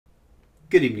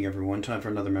Good evening, everyone. Time for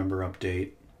another member update.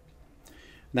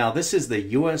 Now, this is the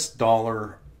US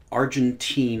dollar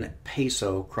Argentine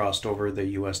peso crossed over the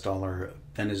US dollar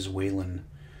Venezuelan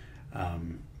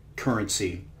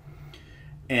currency.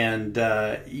 And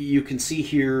you can see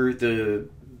here the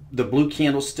blue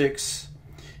candlesticks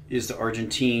is the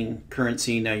Argentine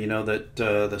currency. Now, you know that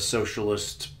the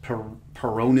socialist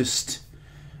Peronist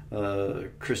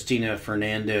Cristina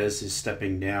Fernandez is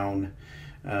stepping down.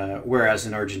 Whereas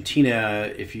in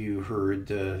Argentina, if you heard,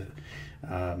 the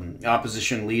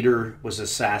opposition leader was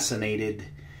assassinated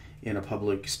in a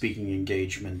public speaking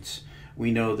engagement.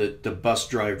 We know that the bus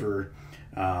driver,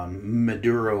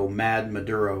 Maduro, Mad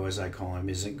Maduro as I call him,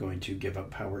 isn't going to give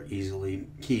up power easily.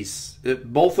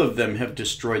 Both of them have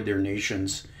destroyed their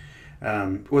nations.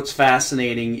 What's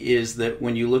fascinating is that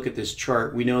when you look at this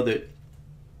chart, we know that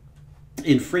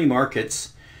in free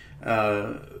markets,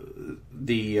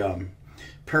 the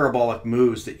parabolic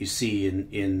moves that you see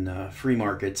in free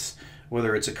markets,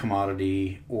 whether it's a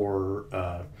commodity or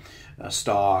a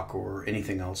stock or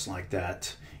anything else like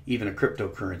that, even a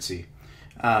cryptocurrency,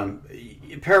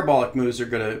 parabolic moves are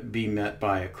going to be met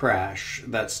by a crash.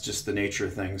 That's just the nature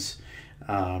of things.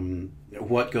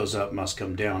 What goes up must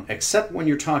come down, except when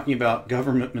you're talking about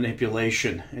government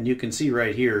manipulation. And you can see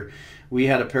right here, we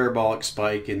had a parabolic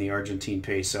spike in the Argentine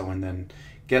peso, and then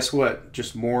guess what?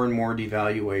 Just more and more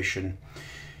devaluation.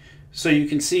 So you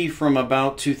can see from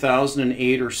about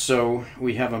 2008 or so,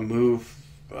 we have a move,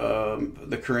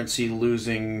 the currency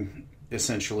losing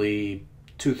essentially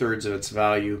 2/3 of its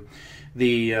value.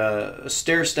 The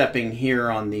stair-stepping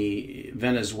here on the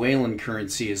Venezuelan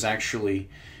currency is actually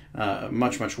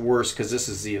much, much worse, because this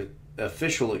is the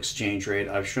official exchange rate.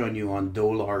 I've shown you on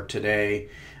dollar today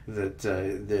that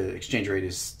the exchange rate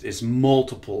is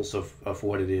multiples of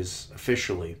what it is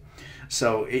officially.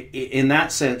 So in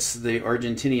that sense, the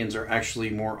Argentinians are actually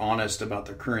more honest about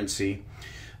their currency.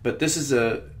 But this is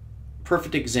a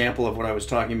perfect example of what I was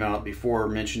talking about before,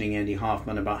 mentioning Andy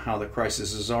Hoffman about how the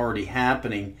crisis is already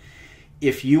happening.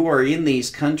 If you are in these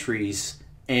countries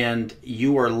and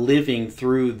you are living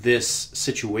through this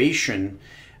situation,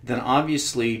 then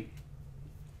obviously,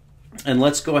 and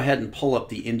let's go ahead and pull up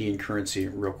the Indian currency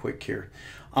real quick here.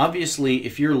 Obviously,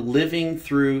 if you're living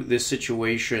through this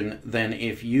situation, then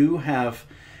if you have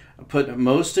put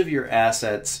most of your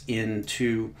assets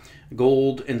into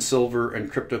gold and silver and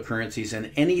cryptocurrencies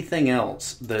and anything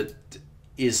else that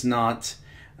is not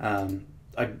an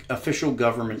official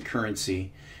government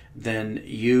currency, then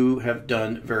you have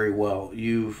done very well.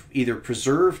 You've either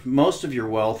preserved most of your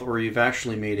wealth or you've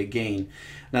actually made a gain.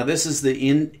 Now, this is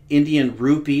the Indian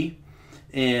rupee.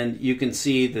 And you can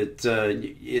see that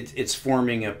it's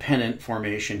forming a pennant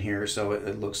formation here, so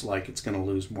it looks like it's going to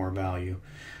lose more value.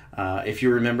 If you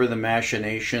remember the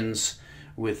machinations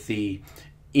with the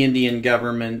Indian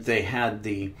government, they had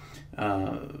the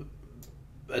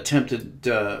attempted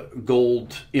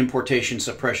gold importation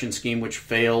suppression scheme, which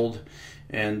failed,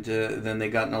 and then they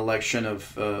got an election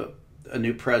of a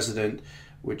new president,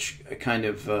 which kind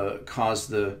of caused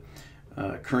the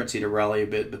currency to rally a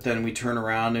bit. But then we turn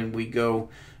around and we go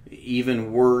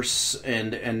even worse,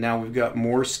 and now we've got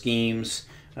more schemes.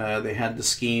 They had the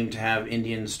scheme to have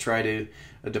Indians try to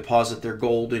deposit their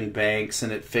gold in banks,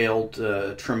 and it failed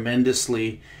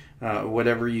tremendously.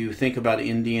 Whatever you think about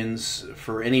Indians,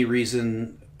 for any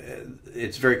reason,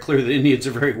 it's very clear that Indians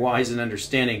are very wise in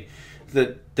understanding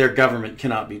that their government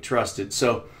cannot be trusted.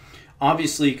 So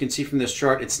obviously, you can see from this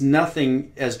chart, it's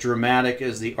nothing as dramatic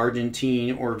as the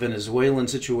Argentine or Venezuelan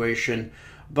situation,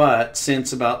 but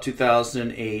since about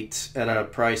 2008, at a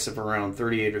price of around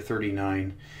 38 or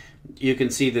 39, you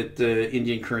can see that the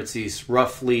Indian currency's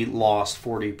roughly lost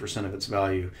 40% of its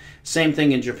value. Same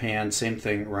thing in Japan, same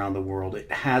thing around the world.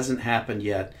 It hasn't happened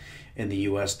yet in the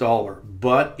US dollar,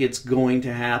 but it's going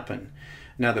to happen.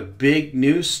 Now, the big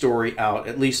news story out,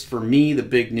 at least for me, the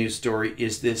big news story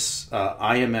is this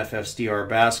IMF SDR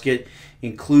basket,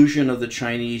 inclusion of the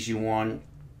Chinese yuan.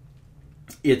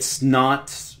 It's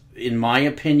not, in my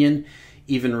opinion,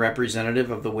 even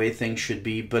representative of the way things should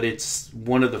be, but it's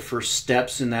one of the first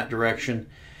steps in that direction.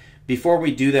 Before we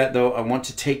do that, though, I want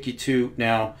to take you to,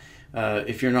 now,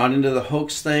 if you're not into the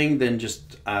hoax thing, then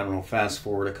just, I don't know, fast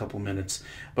forward a couple minutes.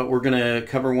 But we're going to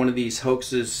cover one of these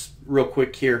hoaxes real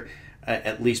quick here.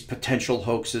 At least potential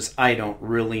hoaxes. I don't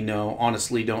really know.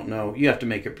 Honestly, don't know. You have to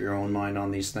make up your own mind on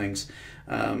these things.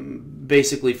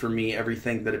 Basically, for me,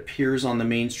 everything that appears on the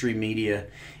mainstream media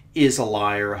is a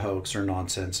lie or a hoax or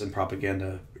nonsense and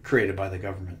propaganda created by the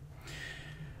government.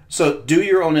 So do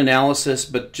your own analysis,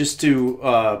 but just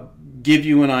to give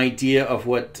you an idea of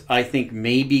what I think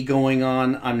may be going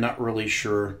on, I'm not really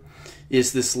sure.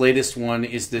 is this latest one,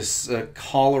 is this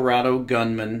Colorado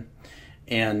gunman.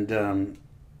 And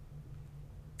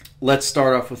let's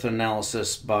start off with an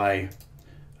analysis by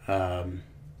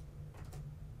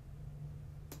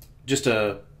just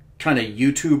a kind of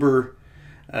YouTuber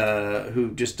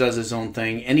who just does his own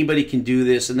thing. Anybody can do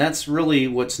this, and that's really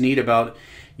what's neat about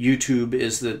YouTube,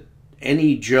 is that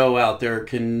any Joe out there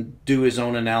can do his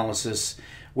own analysis.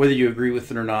 Whether you agree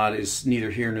with it or not is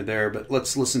neither here nor there, but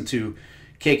let's listen to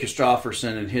Kay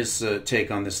Christopherson and his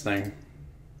take on this thing.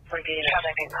 We're getting a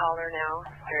second caller now.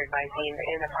 They're advising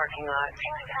in the parking lot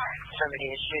somebody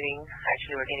is shooting.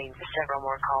 Actually, we're getting several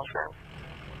more calls now.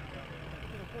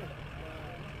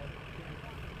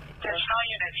 Attention all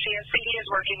units, CSCD is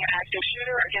working an active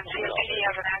shooter. Again, CSCD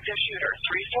has an active shooter.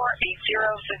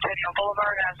 3480 Centennial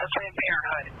Boulevard at the Planned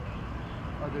Parenthood.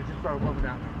 Oh, they just started moving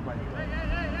out.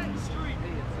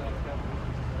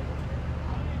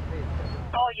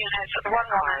 All units, one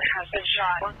car has been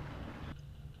shot.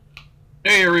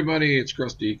 Hey everybody, it's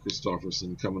Krusty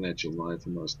Christopherson coming at you live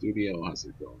from our studio. How's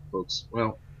it going, folks?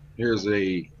 Well, here's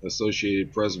a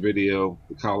Associated Press video,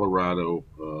 the Colorado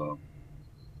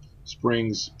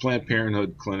Springs Planned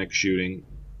Parenthood clinic shooting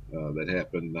that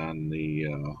happened on the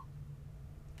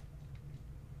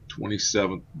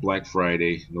 27th, Black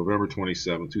Friday, November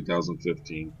 27,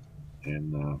 2015.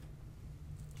 And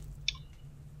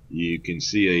you can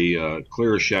see a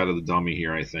clearer shot of the dummy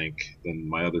here, I think, than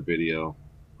my other video.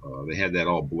 They had that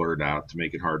all blurred out to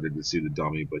make it harder to see the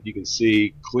dummy, but you can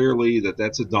see clearly that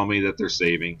that's a dummy that they're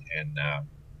saving, and that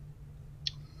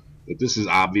this is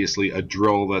obviously a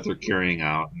drill that they're carrying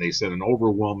out. And they said an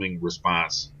overwhelming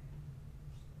response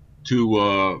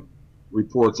to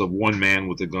reports of one man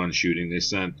with a gun shooting. They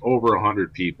sent over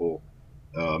 100 people,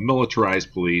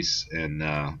 militarized police,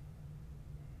 and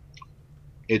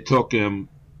it took him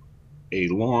a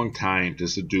long time to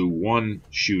subdue one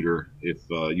shooter, if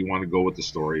you want to go with the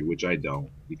story, which I don't,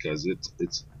 because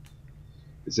it's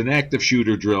an active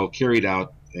shooter drill carried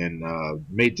out and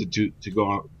made to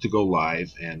go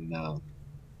live, and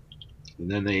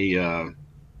then they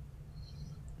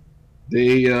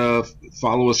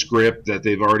follow a script that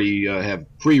they've already have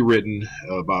pre-written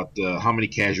about how many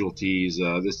casualties.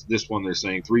 This one they're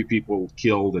saying 3 people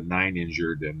killed and 9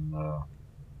 injured, and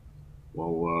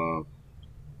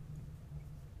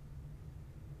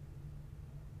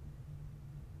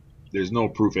there's no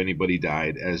proof anybody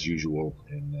died, as usual.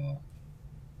 And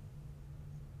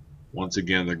once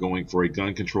again, they're going for a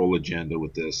gun control agenda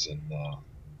with this, and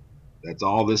that's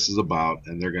all this is about.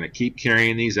 And they're going to keep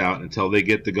carrying these out until they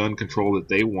get the gun control that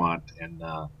they want. And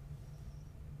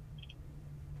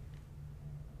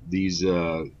these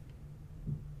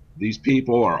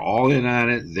people are all in on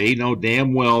it. They know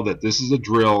damn well that this is a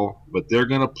drill, but they're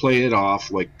going to play it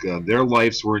off like their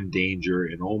lives were in danger.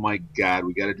 And oh my God,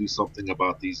 we got to do something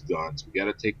about these guns. We got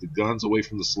to take the guns away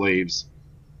from the slaves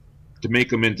to make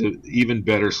them into even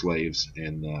better slaves.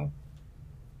 And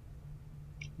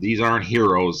these aren't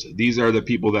heroes. These are the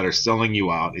people that are selling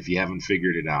you out if you haven't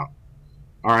figured it out.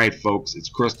 All right, folks,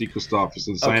 it's Krusty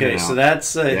Christopherson signing out. Okay, so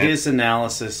that's his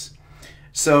analysis.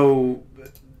 So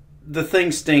the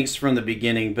thing stinks from the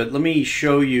beginning, but let me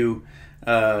show you,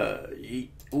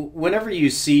 whenever you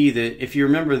see that, if you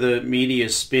remember the media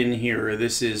spin here,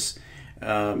 this is,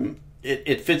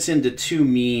 it fits into 2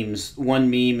 memes. One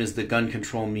meme is the gun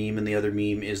control meme, and the other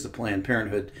meme is the Planned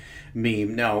Parenthood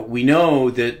meme. Now, we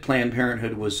know that Planned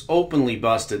Parenthood was openly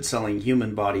busted selling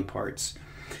human body parts.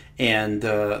 And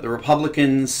the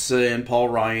Republicans and Paul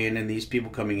Ryan and these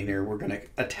people coming in here were going to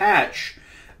attach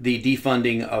the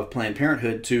defunding of Planned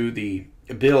Parenthood to the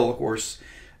bill, of course,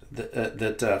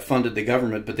 that funded the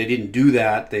government, but they didn't do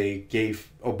that. They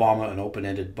gave Obama an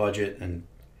open-ended budget, and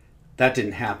that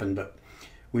didn't happen. But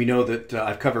we know that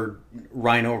I've covered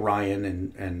Rhino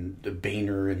Ryan and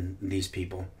Boehner and these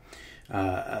people.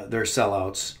 They're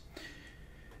sellouts.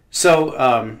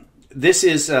 So this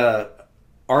is an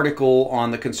article on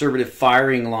the conservative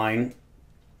firing line.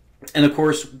 And of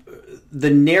course,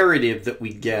 the narrative that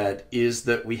we get is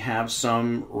that we have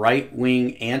some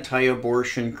right-wing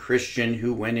anti-abortion Christian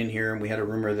who went in here, and we had a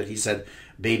rumor that he said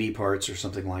baby parts or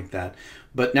something like that.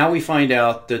 But now we find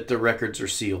out that the records are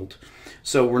sealed.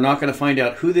 So we're not going to find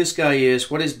out who this guy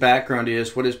is, what his background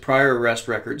is, what his prior arrest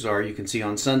records are. You can see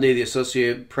on Sunday, the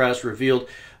Associated Press revealed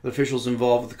the officials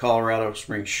involved with the Colorado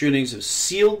Springs shootings have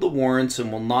sealed the warrants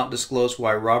and will not disclose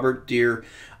why Robert Deere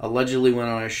allegedly went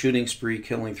on a shooting spree,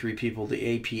 killing 3 people.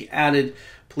 The AP added,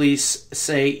 Police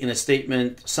say in a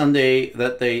statement Sunday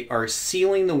that they are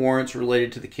sealing the warrants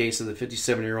related to the case of the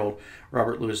 57-year-old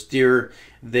Robert Louis Deere.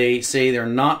 They say they're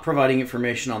not providing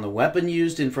information on the weapon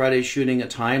used in Friday's shooting, a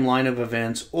timeline of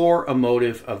events, or a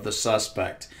motive of the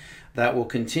suspect. That will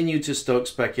continue to stoke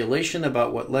speculation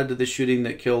about what led to the shooting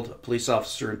that killed a police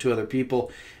officer and 2 other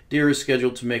people. Deere is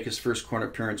scheduled to make his first court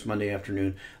appearance Monday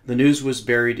afternoon. The news was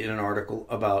buried in an article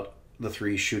about the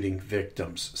 3 shooting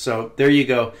victims. So there you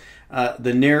go.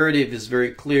 The narrative is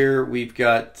very clear. We've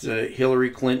got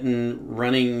Hillary Clinton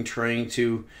running, trying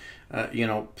to,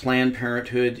 Planned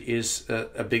Parenthood is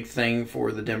a big thing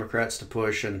for the Democrats to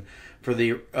push and for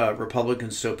the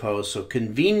Republicans to oppose. So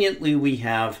conveniently, we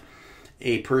have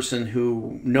a person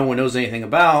who no one knows anything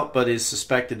about, but is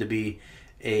suspected to be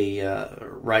a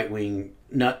right-wing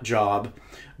nut job.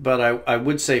 But I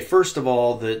would say, first of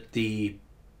all, that the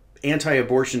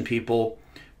anti-abortion people,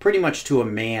 pretty much to a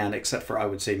man, except for I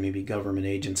would say maybe government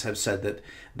agents, have said that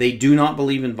they do not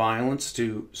believe in violence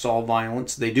to solve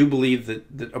violence. They do believe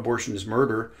that abortion is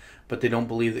murder, but they don't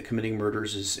believe that committing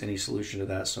murders is any solution to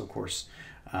that. So, of course,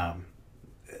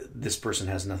 this person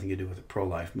has nothing to do with the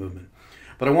pro-life movement.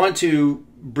 But I want to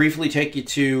briefly take you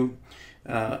to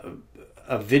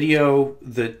a video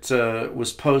that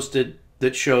was posted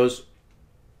that shows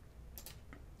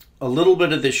a little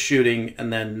bit of this shooting,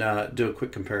 and then do a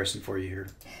quick comparison for you here.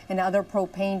 And other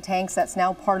propane tanks, that's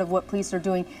now part of what police are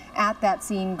doing at that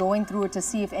scene, going through it to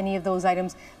see if any of those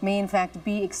items may in fact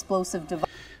be explosive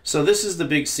devices. So this is the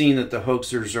big scene that the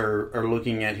hoaxers are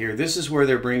looking at here. This is where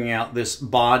they're bringing out this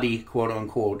body, quote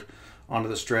unquote, onto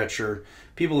the stretcher.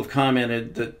 People have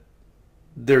commented that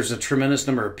there's a tremendous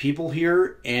number of people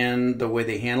here, and the way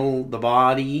they handle the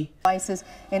body. Devices,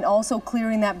 and also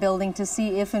clearing that building to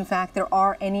see if in fact there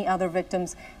are any other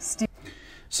victims still.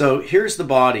 So here's the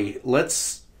body.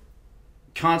 Let's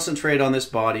concentrate on this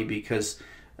body because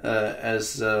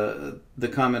as the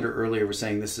commenter earlier was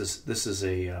saying, this is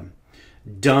a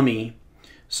dummy.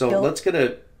 So let's get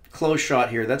a close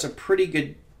shot here. That's a pretty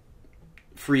good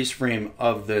freeze frame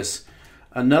of this.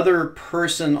 Another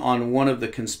person on one of the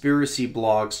conspiracy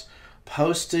blogs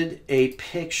posted a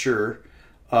picture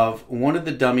of one of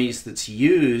the dummies that's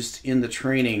used in the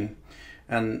training,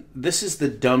 and this is the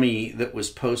dummy that was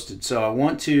posted. So I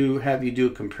want to have you do a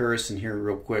comparison here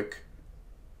real quick.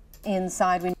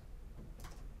 Inside, we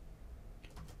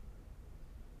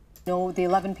know the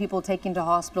 11 people taken to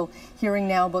hospital, hearing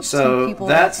now about 2 people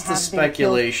that's that the have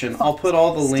speculation. I'll put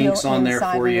all the links on there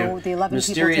for you.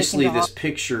 Mysteriously, this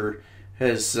picture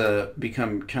has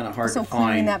become kind of hard to find. So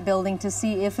clearing that building to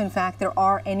see if in fact there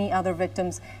are any other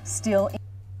victims still.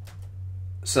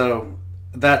 So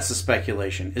that's the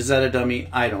speculation. Is that a dummy?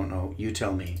 I don't know. You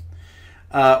tell me.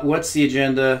 What's the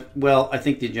agenda? Well, I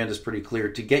think the agenda is pretty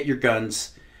clear. To get your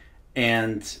guns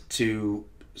and to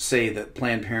say that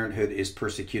Planned Parenthood is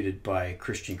persecuted by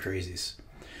Christian crazies.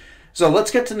 So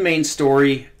let's get to the main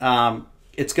story.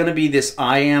 It's going to be this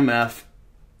IMF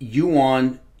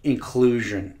yuan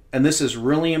inclusion. And this is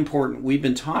really important. We've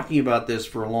been talking about this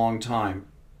for a long time.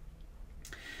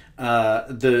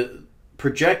 The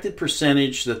projected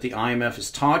percentage that the IMF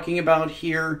is talking about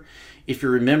here, if you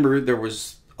remember, there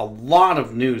was a lot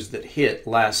of news that hit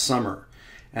last summer.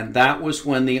 And that was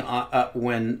when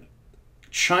when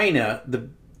China,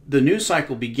 the news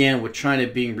cycle began with China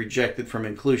being rejected from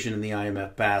inclusion in the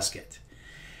IMF basket.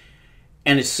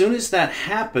 And as soon as that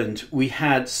happened, we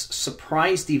had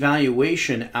surprise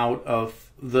devaluation out of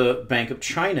the Bank of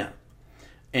China.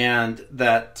 And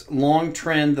that long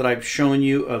trend that I've shown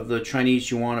you of the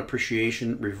Chinese yuan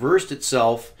appreciation reversed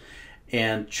itself,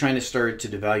 and China started to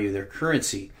devalue their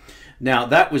currency. Now,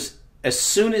 that was, as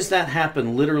soon as that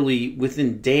happened, literally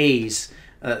within days,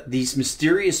 these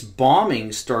mysterious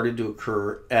bombings started to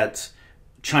occur at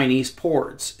Chinese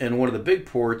ports. And one of the big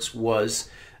ports was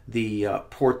the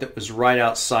port that was right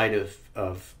outside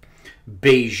of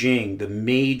Beijing, the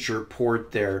major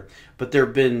port there. But there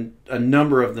have been a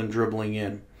number of them dribbling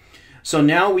in. So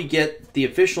now we get the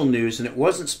official news, and it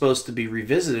wasn't supposed to be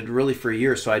revisited really for a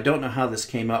year, so I don't know how this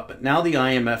came up. But now the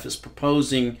IMF is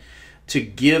proposing to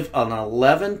give an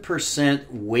 11%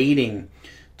 weighting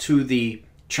to the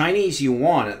Chinese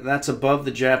yuan. That's above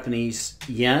the Japanese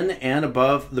yen and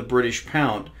above the British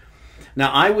pound.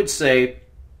 Now, I would say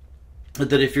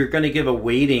that if you're going to give a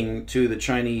weighting to the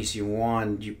Chinese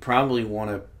yuan, you probably want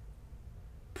to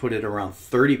put it around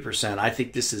 30%. I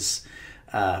think this is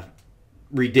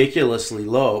ridiculously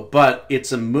low, but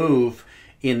it's a move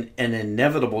in an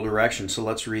inevitable direction. So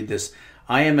let's read this.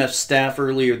 IMF staff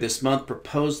earlier this month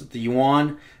proposed that the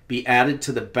yuan be added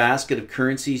to the basket of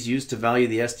currencies used to value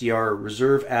the SDR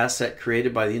reserve asset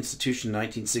created by the institution in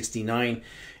 1969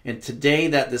 And today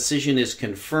that decision is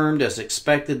confirmed as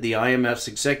expected. The IMF's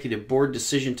executive board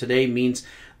decision today means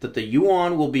that the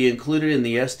yuan will be included in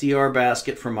the SDR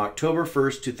basket from October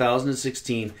 1st,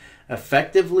 2016,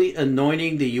 effectively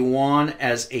anointing the yuan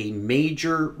as a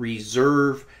major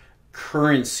reserve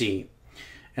currency,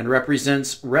 and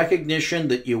represents recognition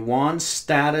that yuan's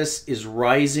status is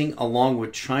rising along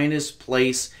with China's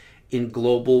place in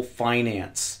global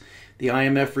finance. The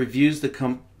IMF reviews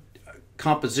the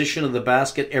composition of the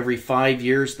basket every 5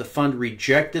 years. The fund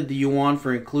rejected the yuan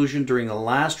for inclusion during the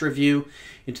last review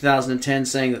in 2010,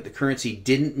 saying that the currency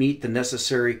didn't meet the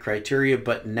necessary criteria,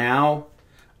 but now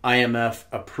IMF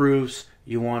approves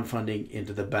yuan funding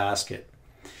into the basket.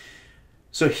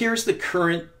 So here's the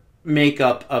current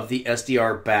makeup of the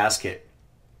SDR basket.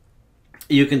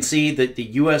 You can see that the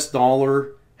US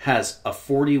dollar has a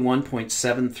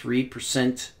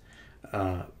 41.73%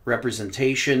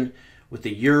 representation, with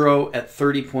the euro at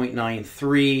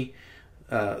 30.93,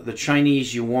 the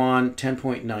Chinese yuan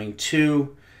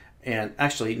 10.92, and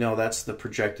actually, no, that's the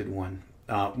projected one.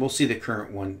 We'll see the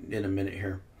current one in a minute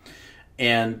here.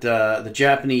 And the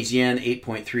Japanese yen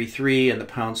 8.33, and the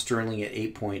pound sterling at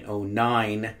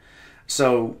 8.09.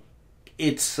 So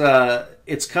it's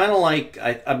kind of like,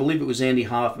 I believe it was Andy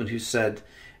Hoffman who said,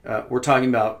 we're talking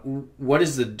about what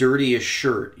is the dirtiest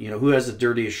shirt, who has the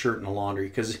dirtiest shirt in the laundry,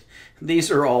 because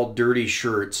these are all dirty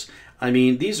shirts. I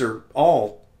mean, these are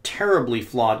all terribly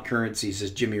flawed currencies,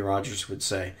 as Jimmy Rogers would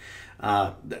say.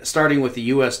 Starting with the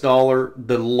US dollar,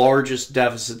 the largest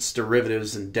deficits,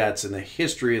 derivatives, and debts in the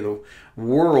history of the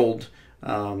world.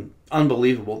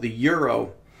 Unbelievable. The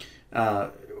euro,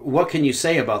 what can you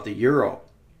say about the euro?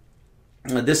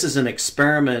 This is an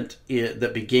experiment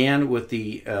that began with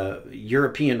the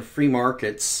European free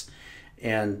markets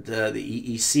and the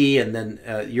EEC, and then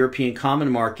European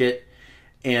Common Market,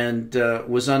 and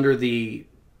was under the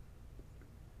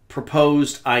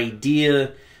proposed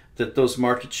idea that those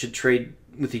markets should trade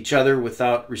with each other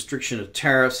without restriction of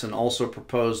tariffs, and also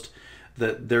proposed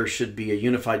that there should be a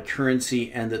unified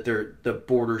currency and that the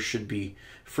borders should be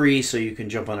free, so you can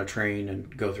jump on a train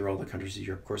and go through all the countries of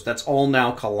Europe. Of course, that's all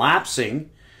now collapsing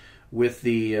with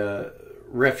the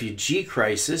refugee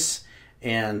crisis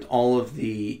and all of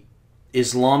the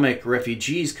Islamic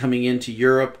refugees coming into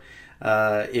Europe.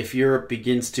 If Europe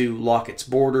begins to lock its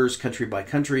borders country by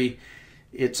country,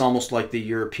 it's almost like the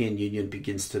European Union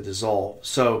begins to dissolve.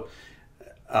 So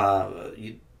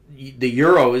the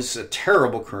euro is a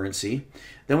terrible currency.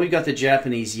 Then we've got the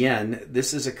Japanese yen.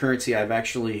 This is a currency I've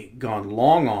actually gone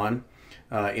long on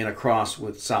in a cross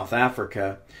with South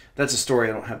Africa. That's a story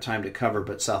I don't have time to cover,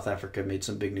 but South Africa made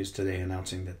some big news today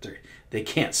announcing that they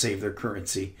can't save their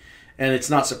currency. And it's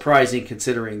not surprising,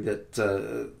 considering that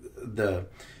the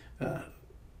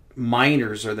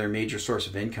miners are their major source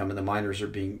of income, and the miners are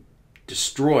being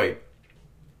destroyed.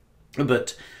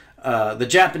 But the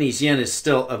Japanese yen is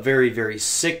still a very, very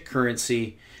sick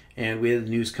currency, and we had the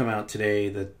news come out today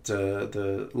that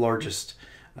the largest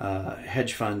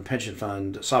hedge fund, pension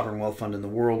fund, sovereign wealth fund in the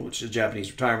world, which is a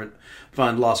Japanese retirement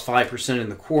fund, lost 5% in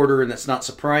the quarter, and that's not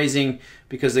surprising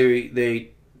because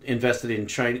they invested in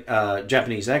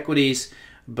Japanese equities,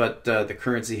 but the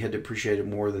currency had depreciated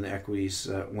more than the equities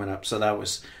went up, so that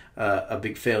was a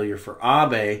big failure for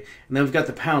Abe. And then we've got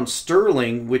the pound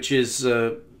sterling, which is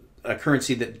a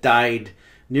currency that died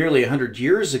nearly 100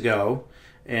 years ago,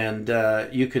 and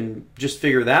you can just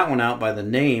figure that one out by the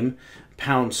name,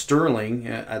 pound sterling.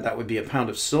 That would be a pound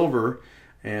of silver,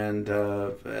 and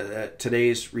at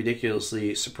today's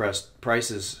ridiculously suppressed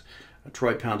prices, a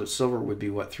troy pound of silver would be,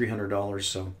 what, $300?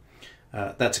 So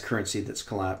that's a currency that's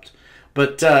collapsed.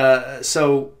 But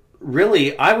so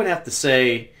really, I would have to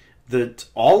say that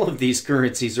all of these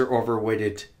currencies are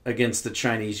overweighted against the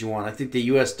Chinese yuan. I think the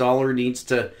US dollar needs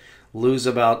to lose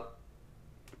about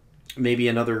maybe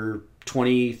another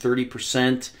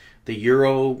 20-30%. The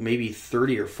euro maybe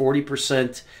 30 or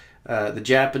 40%. The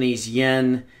Japanese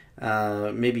yen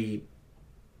maybe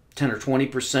 10 or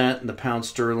 20%, and the pound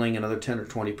sterling another 10 or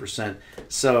 20%.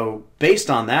 So based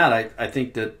on that, I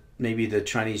think that maybe the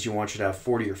Chinese yuan should have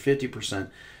 40 or 50%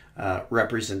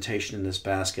 representation in this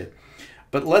basket.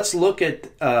 But let's look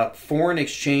at foreign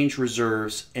exchange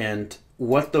reserves and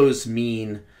what those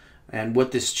mean and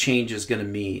what this change is going to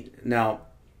mean. Now,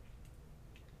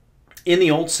 in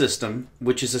the old system,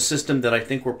 which is a system that I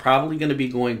think we're probably going to be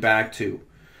going back to,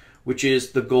 which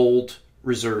is the gold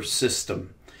reserve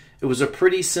system. It was a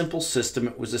pretty simple system.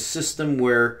 It was a system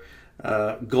where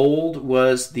gold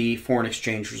was the foreign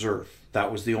exchange reserve.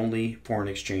 That was the only foreign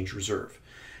exchange reserve.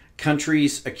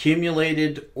 Countries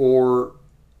accumulated or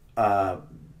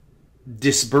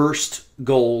disbursed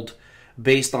gold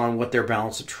based on what their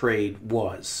balance of trade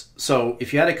was. So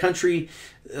if you had a country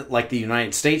like the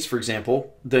United States, for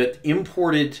example, that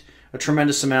imported a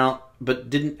tremendous amount but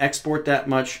didn't export that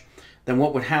much, then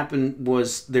what would happen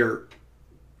was their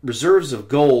reserves of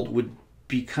gold would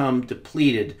become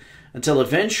depleted until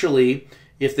eventually,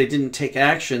 if they didn't take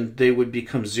action, they would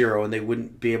become zero and they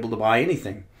wouldn't be able to buy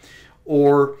anything.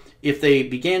 Or if they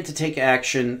began to take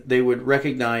action, they would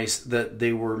recognize that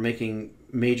they were making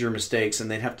major mistakes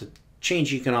and they'd have to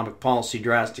change economic policy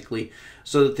drastically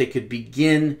so that they could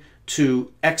begin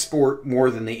to export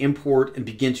more than they import and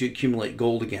begin to accumulate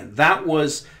gold again. That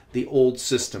was the old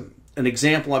system. An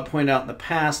example I pointed out in the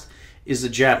past is the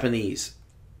Japanese.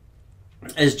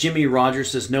 As Jimmy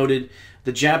Rogers has noted,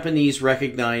 the Japanese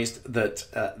recognized that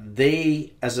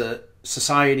they, as a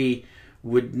society,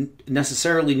 would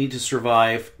necessarily need to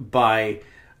survive by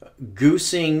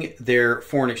goosing their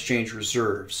foreign exchange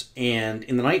reserves. And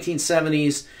in the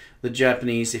 1970s, the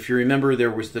Japanese, if you remember,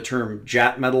 there was the term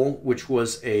Jap metal, which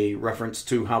was a reference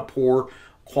to how poor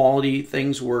quality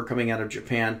things were coming out of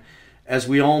Japan. As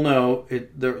we all know,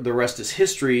 the rest is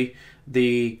history.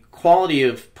 The quality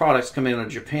of products coming out of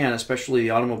Japan, especially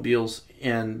the automobiles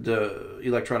and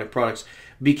electronic products,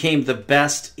 became the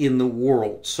best in the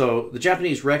world. So the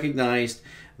Japanese recognized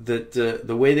that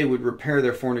the way they would repair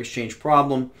their foreign exchange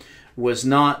problem was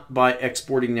not by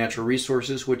exporting natural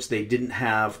resources, which they didn't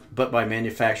have, but by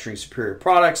manufacturing superior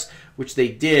products, which they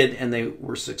did, and they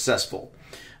were successful.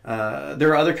 There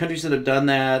are other countries that have done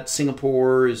that.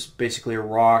 Singapore is basically a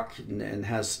rock and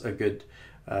has a good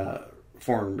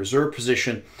foreign reserve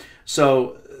position.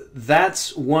 So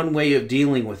that's one way of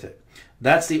dealing with it.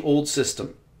 That's the old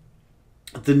system.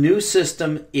 The new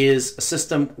system is a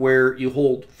system where you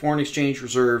hold foreign exchange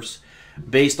reserves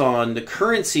based on the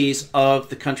currencies of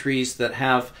the countries that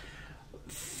have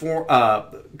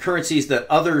currencies that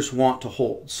others want to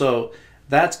hold. So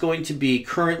that's going to be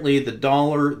currently the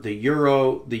dollar, the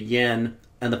euro, the yen,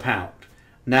 and the pound.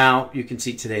 Now you can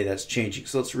see today that's changing.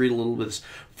 So let's read a little bit of this.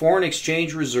 Foreign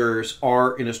exchange reserves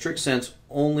are, in a strict sense,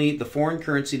 only the foreign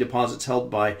currency deposits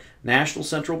held by national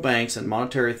central banks and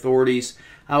monetary authorities.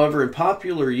 However, in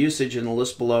popular usage in the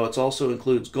list below, it also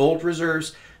includes gold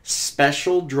reserves,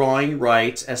 special drawing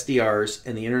rights, SDRs,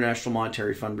 and the International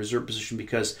Monetary Fund reserve position,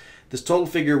 because this total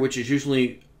figure, which is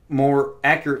usually more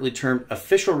accurately termed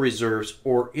official reserves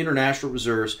or international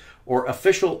reserves or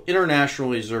official international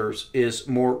reserves, is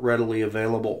more readily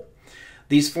available.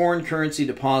 These foreign currency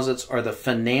deposits are the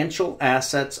financial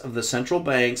assets of the central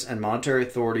banks and monetary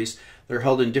authorities. They're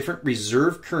held in different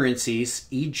reserve currencies,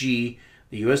 e.g.,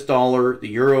 the US dollar, the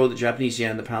euro, the Japanese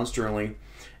yen, the pound sterling,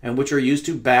 and which are used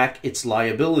to back its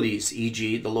liabilities,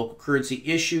 e.g., the local currency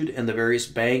issued and the various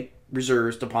bank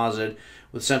reserves deposited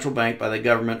with central bank by the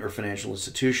government or financial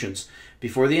institutions.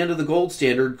 Before the end of the gold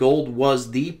standard, gold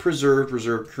was the preserved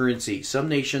reserve currency. Some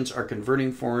nations are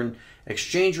converting foreign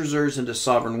exchange reserves into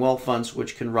sovereign wealth funds,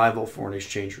 which can rival foreign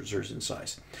exchange reserves in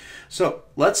size. So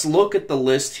let's look at the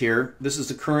list here. This is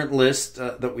the current list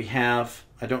that we have.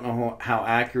 I don't know how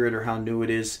accurate or how new it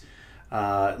is.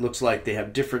 It looks like they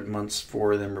have different months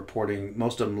for them reporting.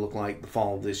 Most of them look like the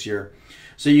fall of this year.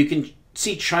 So you can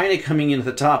see China coming in at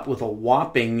the top with a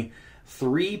whopping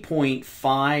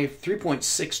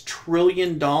 $3.6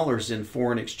 trillion in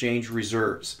foreign exchange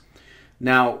reserves.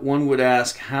 Now, one would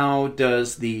ask, how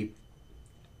does the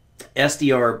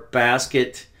SDR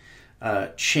basket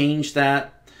change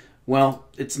that? Well,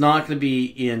 it's not going to be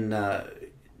in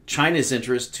China's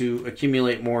interest to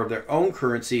accumulate more of their own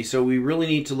currency, so we really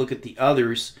need to look at the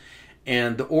others,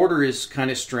 and the order is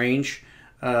kind of strange.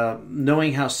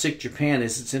 Knowing how sick Japan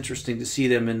is, it's interesting to see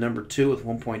them in number 2 with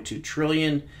 1.2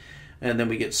 trillion, and then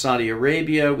we get Saudi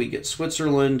Arabia, we get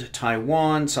Switzerland,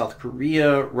 Taiwan, South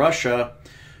Korea, Russia,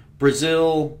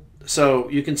 Brazil. So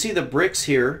you can see the BRICS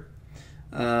here.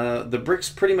 The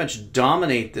BRICS pretty much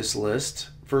dominate this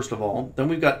list, first of all. Then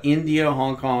we've got India,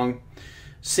 Hong Kong,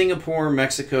 Singapore,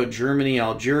 Mexico, Germany,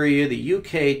 Algeria, the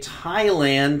UK,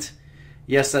 Thailand.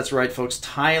 Yes, that's right, folks.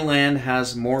 Thailand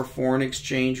has more foreign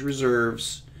exchange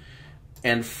reserves.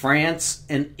 And France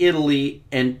and Italy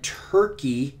and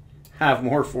Turkey have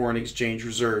more foreign exchange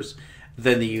reserves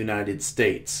than the United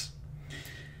States.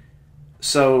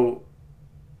 So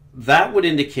that would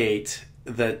indicate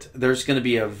that there's going to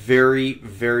be a very,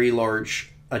 very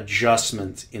large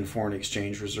adjustment in foreign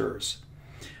exchange reserves.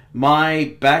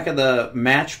 My back of the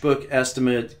matchbook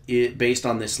estimate based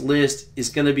on this list is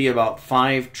going to be about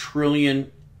 $5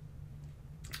 trillion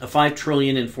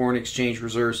in foreign exchange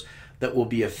reserves that will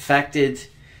be affected.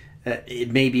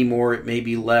 It may be more, it may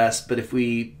be less, but if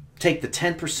we take the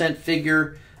 10%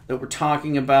 figure that we're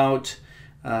talking about,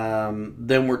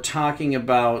 then we're talking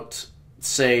about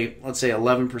say, let's say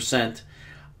 11%,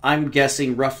 I'm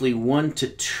guessing roughly $1 to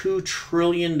 $2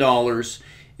 trillion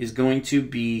is going to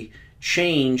be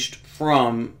changed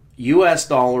from US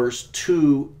dollars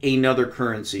to another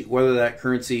currency, whether that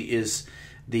currency is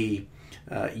the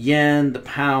yen, the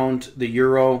pound, the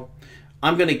euro.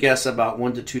 I'm going to guess about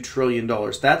 $1 to $2 trillion.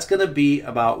 That's going to be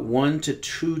about $1 to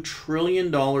 $2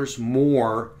 trillion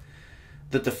more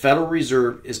that the Federal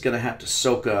Reserve is going to have to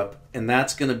soak up, and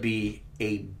that's going to be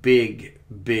a big,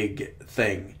 big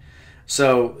thing.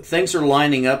 So things are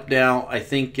lining up now. I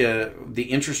think the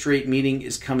interest rate meeting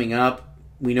is coming up.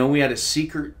 We know we had a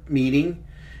secret meeting,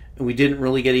 and we didn't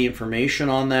really get any information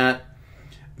on that,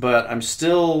 but I'm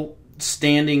still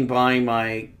standing by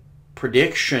my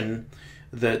prediction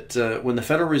that when the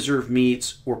Federal Reserve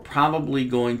meets, we're probably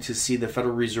going to see the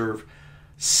Federal Reserve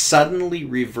suddenly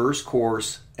reverse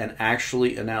course and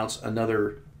actually announce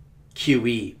another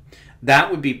QE.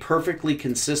 That would be perfectly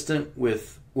consistent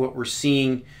with what we're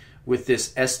seeing with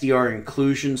this SDR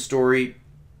inclusion story.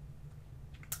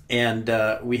 And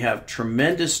we have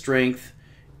tremendous strength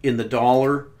in the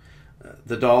dollar.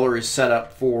 The dollar is set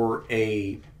up for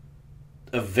an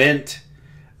event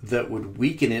that would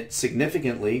weaken it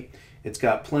significantly. It's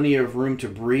got plenty of room to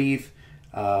breathe.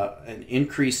 An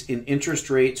increase in interest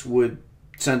rates would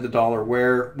send the dollar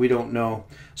where? We don't know.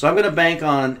 So I'm going to bank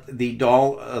on the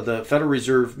Federal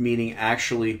Reserve meeting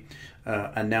actually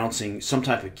announcing some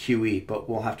type of QE, but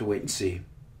we'll have to wait and see.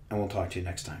 And we'll talk to you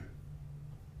next time.